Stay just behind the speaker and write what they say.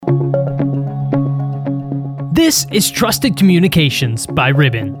This is Trusted Communications by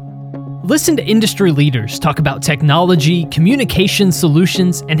Ribbon. Listen to industry leaders talk about technology, communication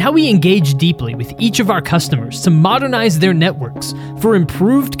solutions, and how we engage deeply with each of our customers to modernize their networks for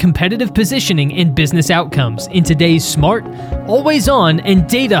improved competitive positioning and business outcomes in today's smart, always-on, and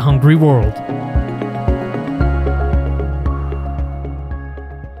data-hungry world.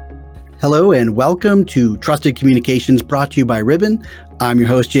 Hello and welcome to Trusted Communications brought to you by Ribbon. I'm your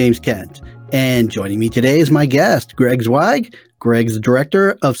host, James Kent. And joining me today is my guest, Greg Zweig. Greg's the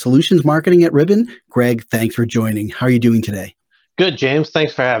Director of Solutions Marketing at Ribbon. Greg, thanks for joining. How are you doing today? Good, James.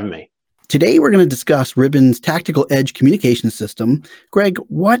 Thanks for having me. Today, we're going to discuss Ribbon's Tactical Edge Communication System. Greg,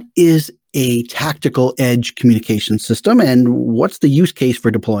 what is a Tactical Edge Communication System and what's the use case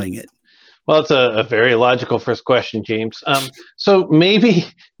for deploying it? Well, it's a very logical first question, James. So maybe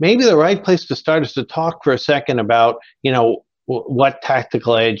the right place to start is to talk for a second about, what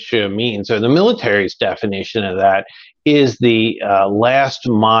tactical edge means, or the military's definition of that is the last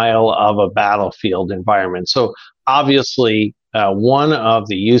mile of a battlefield environment. So obviously, one of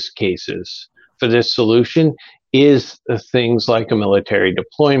the use cases for this solution is things like a military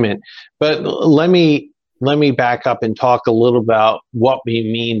deployment. But let me back up and talk a little about what we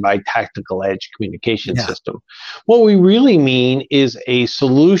mean by tactical edge communication system. What we really mean is a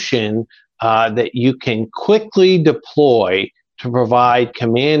solution that you can quickly deploy to provide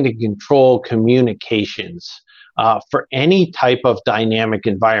command and control communications for any type of dynamic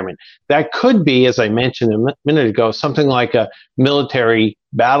environment. That could be, as I mentioned a minute ago, something like a military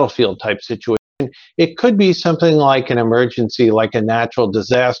battlefield type situation. It could be something like an emergency, like a natural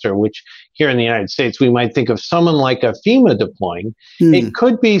disaster, which here in the United States, we might think of someone like a FEMA deploying. It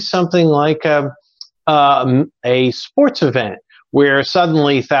could be something like a sports event where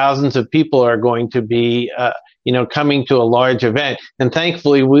suddenly thousands of people are going to be coming to a large event. And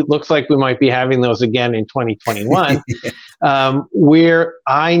thankfully, it looks like we might be having those again in 2021, where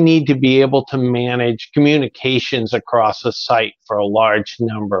I need to be able to manage communications across a site for a large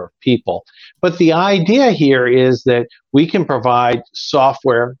number of people. But the idea here is that we can provide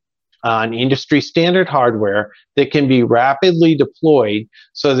software on industry standard hardware that can be rapidly deployed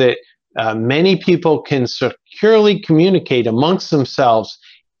so that many people can securely communicate amongst themselves,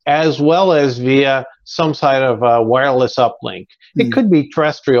 as well as via some side of a wireless uplink. It could be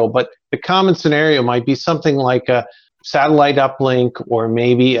terrestrial, but the common scenario might be something like a satellite uplink or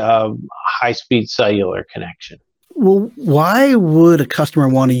maybe a high-speed cellular connection. Well, why would a customer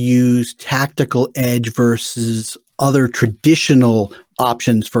want to use tactical edge versus other traditional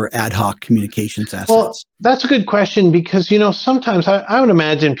options for ad hoc communications assets? Well, that's a good question because, sometimes I would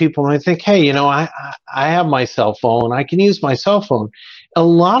imagine people might think, hey, I have my cell phone. I can use my cell phone. A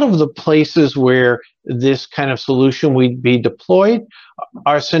lot of the places where this kind of solution would be deployed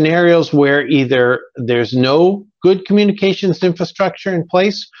are scenarios where either there's no good communications infrastructure in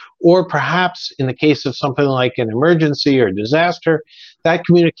place, or perhaps in the case of something like an emergency or disaster, that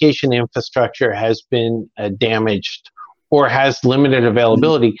communication infrastructure has been damaged or has limited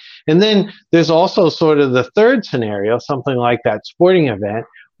availability. And then there's also sort of the third scenario, something like that sporting event,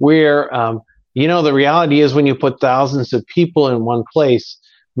 where the reality is when you put thousands of people in one place,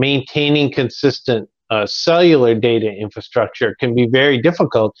 maintaining consistent cellular data infrastructure can be very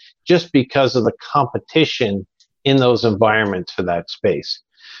difficult just because of the competition in those environments for that space.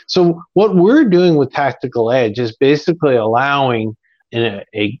 So what we're doing with Tactical Edge is basically allowing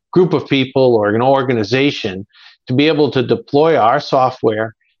a group of people or an organization to be able to deploy our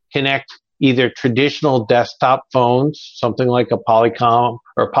software, connect either traditional desktop phones, something like a Polycom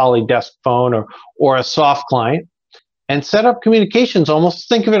or Polydesk phone or a soft client, and set up communications.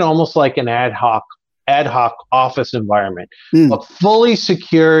 Think of it almost like an ad hoc office environment, but fully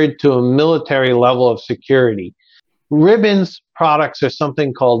secured to a military level of security. Ribbon's products are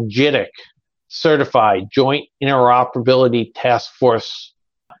something called JITC, certified, Joint Interoperability Task Force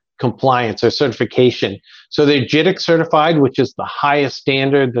compliance or certification. So they're JITC certified, which is the highest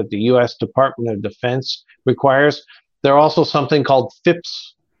standard that the U.S. Department of Defense requires. They're also something called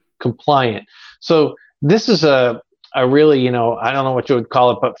FIPS compliant. So this is a really, I don't know what you would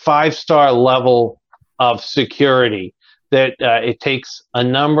call it, but 5-star level of security that it takes a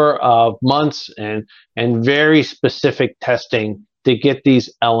number of months and very specific testing to get these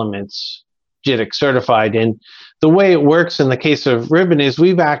elements JITC certified. And the way it works in the case of Ribbon is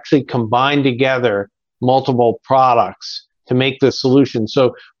we've actually combined together multiple products to make this solution.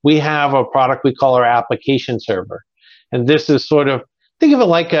 So we have a product we call our application server. And this is think of it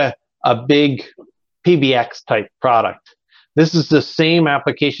like a big PBX type product. This is the same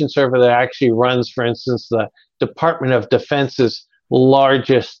application server that actually runs, for instance, the Department of Defense's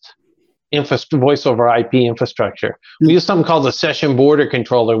largest voice over IP infrastructure. We use something called the session border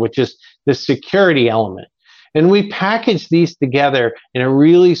controller, which is the security element. And we package these together in a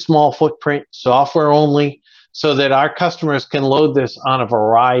really small footprint, software only, so that our customers can load this on a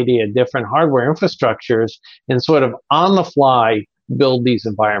variety of different hardware infrastructures and sort of on the fly build these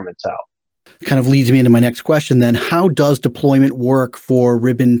environments out. Kind of leads me into my next question then. How does deployment work for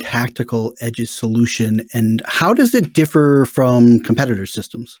Ribbon Tactical Edge's solution, and how does it differ from competitor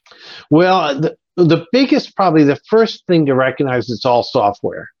systems? Well, the biggest, probably the first thing to recognize, it's all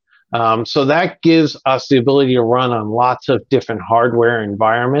software. So that gives us the ability to run on lots of different hardware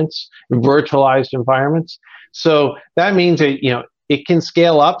environments, virtualized environments. So that means that, it can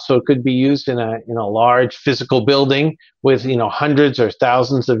scale up, so it could be used in a large physical building with hundreds or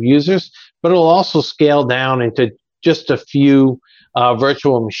thousands of users, but it'll also scale down into just a few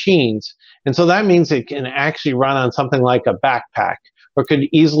virtual machines. And so that means it can actually run on something like a backpack, or could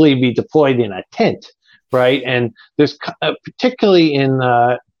easily be deployed in a tent, right? And there's particularly in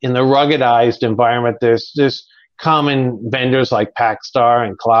the ruggedized environment, there's common vendors like Packstar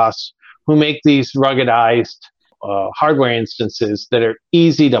and Claas who make these ruggedized hardware instances that are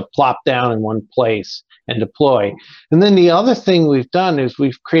easy to plop down in one place and deploy. And then the other thing we've done is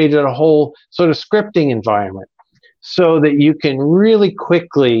we've created a whole sort of scripting environment so that you can really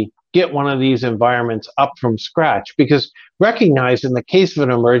quickly get one of these environments up from scratch. Because recognize, in the case of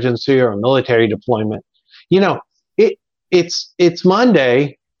an emergency or a military deployment, it's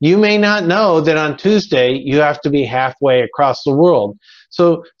Monday. You may not know that on Tuesday you have to be halfway across the world.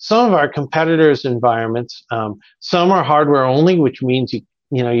 So some of our competitors' environments, some are hardware only, which means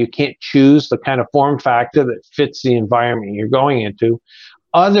you can't choose the kind of form factor that fits the environment you're going into.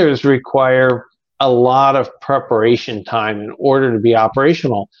 Others require a lot of preparation time in order to be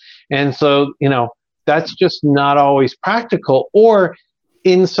operational. And so, that's just not always practical. Or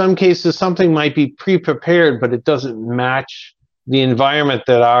in some cases, something might be pre-prepared, but it doesn't match the environment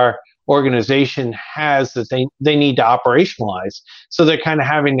that our organization has that they need to operationalize. So they're kind of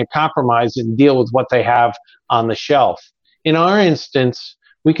having to compromise and deal with what they have on the shelf. In our instance,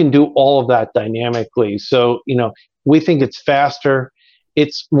 we can do all of that dynamically. So, we think it's faster,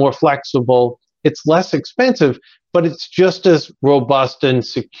 it's more flexible, it's less expensive, but it's just as robust and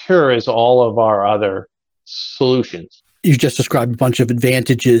secure as all of our other solutions. You just described a bunch of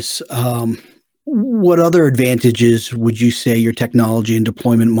advantages. What other advantages would you say your technology and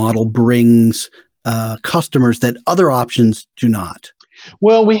deployment model brings customers that other options do not?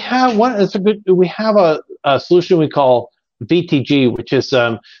 Well, we have a solution we call VTG, which is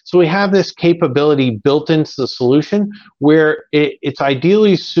so we have this capability built into the solution where it's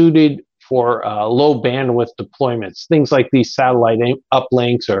ideally suited for low bandwidth deployments, things like these satellite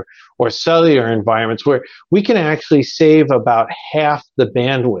uplinks or cellular environments, where we can actually save about half the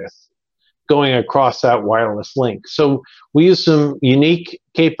bandwidth going across that wireless link. So we use some unique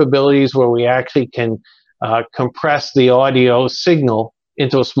capabilities where we actually can compress the audio signal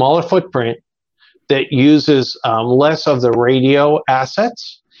into a smaller footprint that uses less of the radio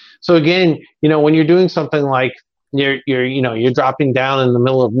assets. So again, when you're doing something like you're dropping down in the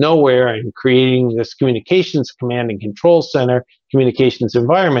middle of nowhere and creating this communications command and control center communications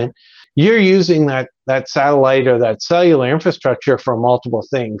environment, you're using that satellite or that cellular infrastructure for multiple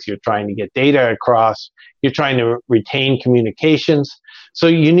things. You're trying to get data across. You're trying to retain communications. So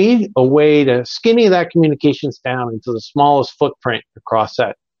you need a way to skinny that communications down into the smallest footprint across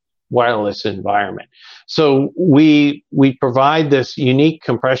that wireless environment. So we provide this unique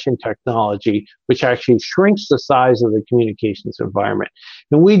compression technology, which actually shrinks the size of the communications environment.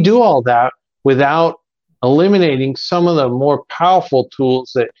 And we do all that without eliminating some of the more powerful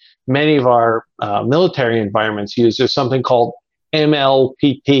tools that many of our military environments use. There's something called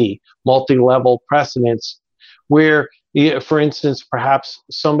MLPP, multi-level precedence, where, for instance, perhaps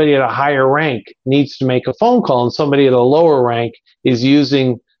somebody at a higher rank needs to make a phone call and somebody at a lower rank is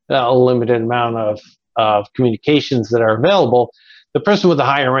using a limited amount of communications that are available. The person with the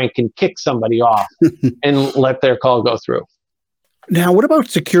higher rank can kick somebody off and let their call go through. Now, what about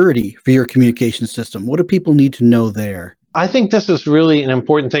security for your communication system? What do people need to know there? I think this is really an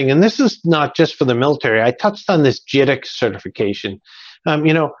important thing, and this is not just for the military. I touched on this JITC certification.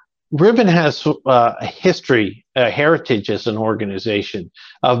 Ribbon has a history, a heritage as an organization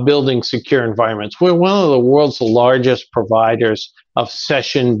of building secure environments. We're one of the world's largest providers of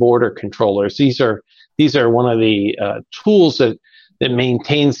session border controllers. These are one of the tools that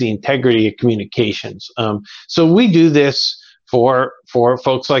maintains the integrity of communications. So we do this for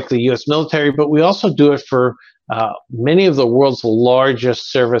folks like the U.S. military, but we also do it for many of the world's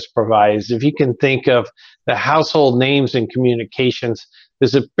largest service providers. If you can think of the household names in communications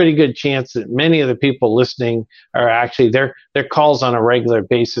there's a pretty good chance that many of the people listening are actually, their calls on a regular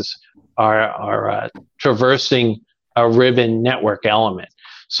basis are traversing a Ribbon network element.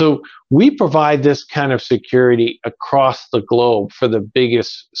 So we provide this kind of security across the globe for the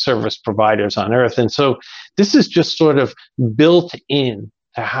biggest service providers on earth. And so this is just sort of built in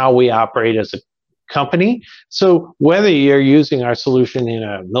to how we operate as a company. So whether you're using our solution in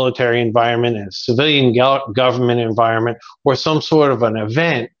a military environment, in a civilian government environment, or some sort of an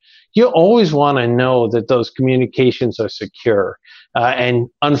event, you always want to know that those communications are secure. And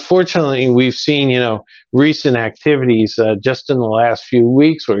unfortunately, we've seen, recent activities just in the last few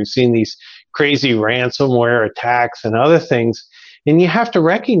weeks where we've seen these crazy ransomware attacks and other things. And you have to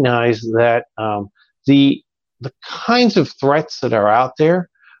recognize that the kinds of threats that are out there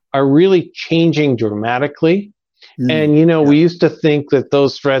are really changing dramatically. And, we used to think that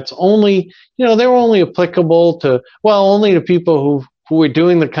those threats only, they were only applicable to, only to people who were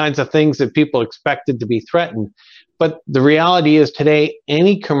doing the kinds of things that people expected to be threatened. But the reality is today,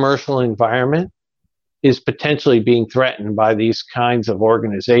 any commercial environment is potentially being threatened by these kinds of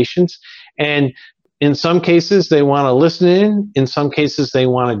organizations. And in some cases, they want to listen in some cases, they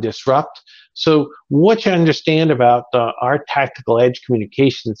want to disrupt. So what you understand about our tactical edge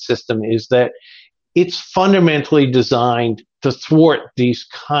communication system is that it's fundamentally designed to thwart these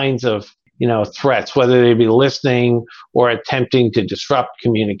kinds of threats, whether they be listening or attempting to disrupt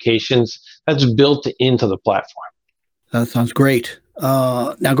communications. That's built into the platform. That sounds great.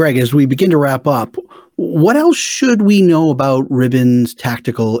 Now, Greg, as we begin to wrap up, what else should we know about Ribbon's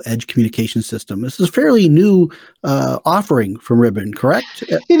tactical edge communication system? This is a fairly new offering from Ribbon, correct?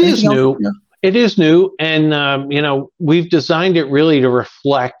 It is new. Yeah. It is new. And, we've designed it really to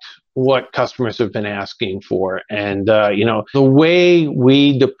reflect what customers have been asking for. And, the way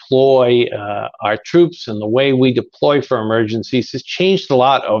we deploy our troops and the way we deploy for emergencies has changed a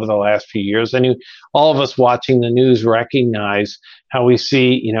lot over the last few years. I mean, all of us watching the news recognize how we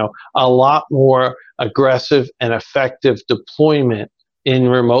see, a lot more aggressive and effective deployment in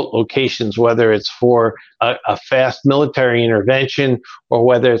remote locations, whether it's for a fast military intervention or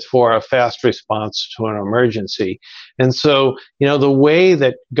whether it's for a fast response to an emergency. And so, the way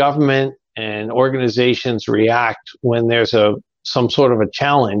that government and organizations react when there's some sort of a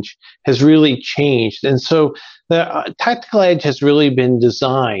challenge has really changed. And so the tactical edge has really been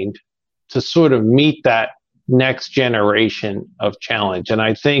designed to sort of meet that next generation of challenge. And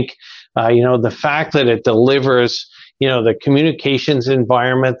I think, the fact that it delivers the communications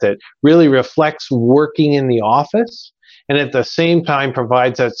environment that really reflects working in the office, and at the same time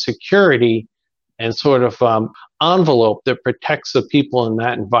provides that security and sort of envelope that protects the people in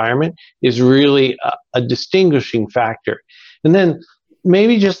that environment is really a distinguishing factor. And then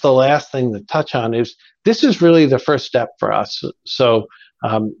maybe just the last thing to touch on is this is really the first step for us. So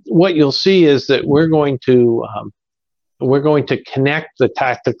what you'll see is that we're going to connect the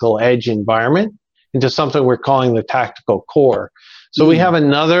tactical edge environment into something we're calling the tactical core. So we have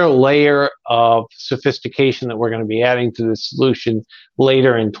another layer of sophistication that we're going to be adding to the solution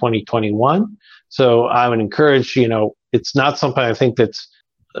later in 2021. So I would encourage, it's not something I think that's,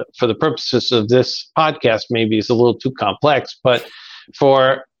 for the purposes of this podcast, maybe is a little too complex, but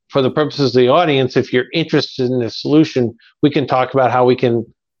for the purposes of the audience, if you're interested in this solution, we can talk about how we can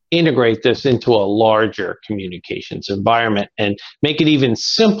integrate this into a larger communications environment and make it even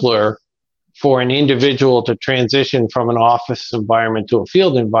simpler for an individual to transition from an office environment to a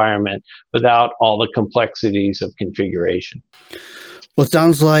field environment without all the complexities of configuration. Well, it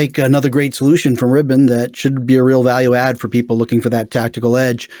sounds like another great solution from Ribbon that should be a real value add for people looking for that tactical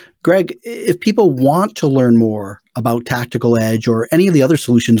edge. Greg, if people want to learn more about tactical edge or any of the other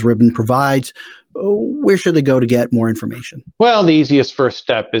solutions Ribbon provides, where should they go to get more information? Well, the easiest first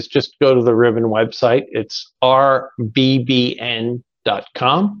step is just go to the Ribbon website. It's rbbn.com.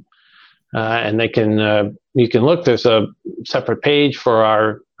 And they can you can look. There's a separate page for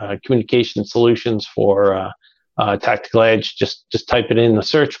our communication solutions for tactical edge. Just type it in the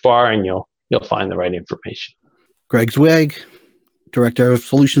search bar, and you'll find the right information. Greg Zweig, Director of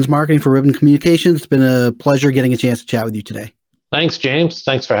Solutions Marketing for Ribbon Communications. It's been a pleasure getting a chance to chat with you today. Thanks, James.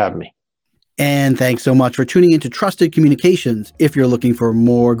 Thanks for having me. And thanks so much for tuning into Trusted Communications. If you're looking for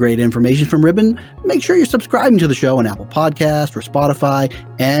more great information from Ribbon, make sure you're subscribing to the show on Apple Podcasts or Spotify.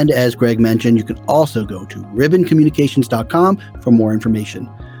 And as Greg mentioned, you can also go to ribboncommunications.com for more information.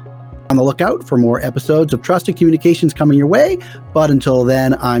 On the lookout for more episodes of Trusted Communications coming your way. But until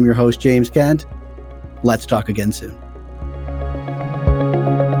then, I'm your host, James Kent. Let's talk again soon.